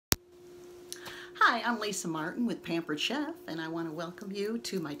Hi, I'm Lisa Martin with Pampered Chef, and I want to welcome you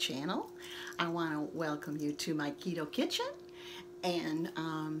to my channel. I want to welcome you to my keto kitchen, and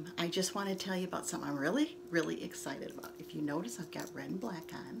I just want to tell you about something I'm really excited about. If you notice, I've got red and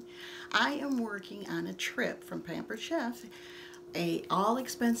black on. I am working on a trip from Pampered Chef, a all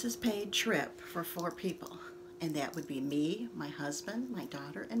expenses paid trip for 4 people. And that would be me, my husband, my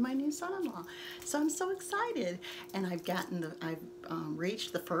daughter, and my new son-in-law. So I'm so excited, and I've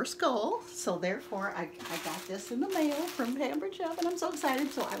reached the first goal. So therefore, I got this in the mail from Pampered Chef, and I'm so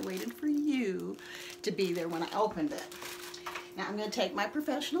excited. So I waited for you to be there when I opened it. Now I'm going to take my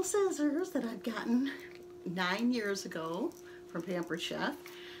professional scissors that I've gotten 9 years ago from Pampered Chef,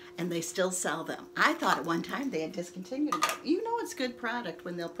 and they still sell them. I thought at one time they had discontinued them. You know it's good product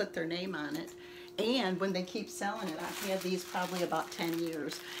when they'll put their name on it. And when they keep selling it, I've had these probably about 10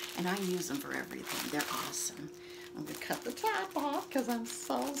 years, and I use them for everything. They're awesome. I'm going to cut the top off because I'm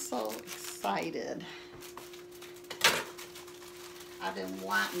so excited. I've been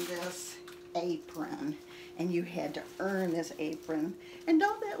wanting this apron, and you had to earn this apron. And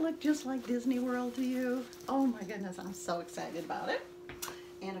don't that look just like Disney World to you? Oh my goodness, I'm so excited about it.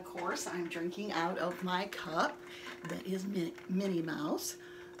 And of course, I'm drinking out of my cup that is Minnie Mouse.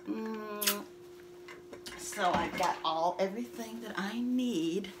 So I've got everything that I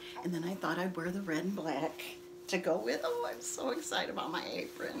need, and then I thought I'd wear the red and black to go with. Oh, I'm so excited about my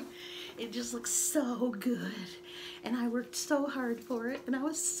apron. It just looks so good, and I worked so hard for it, and I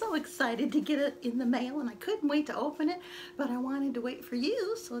was so excited to get it in the mail, and I couldn't wait to open it, but I wanted to wait for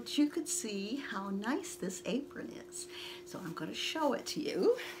you so that you could see how nice this apron is. So I'm going to show it to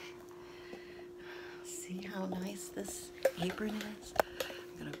you. See how nice this apron is?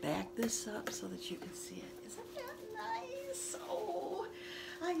 I'm going to back this up so that you can see it. Isn't that nice? Oh,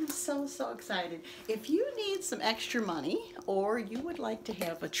 I am so excited. If you need some extra money, or you would like to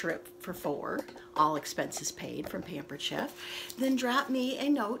have a trip for 4, all expenses paid from Pampered Chef, then drop me a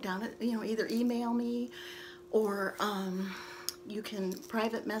note down at, either email me or you can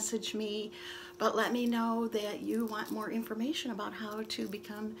private message me, but let me know that you want more information about how to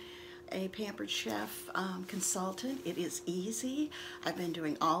become a Pampered Chef consultant. It is easy. I've been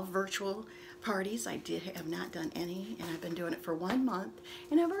doing all virtual parties. I have not done any, and I've been doing it for 1 month,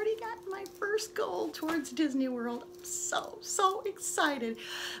 and I've already got my first goal towards Disney World. I'm so excited.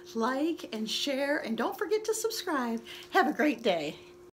 Like and share, and don't forget to subscribe. Have a great day.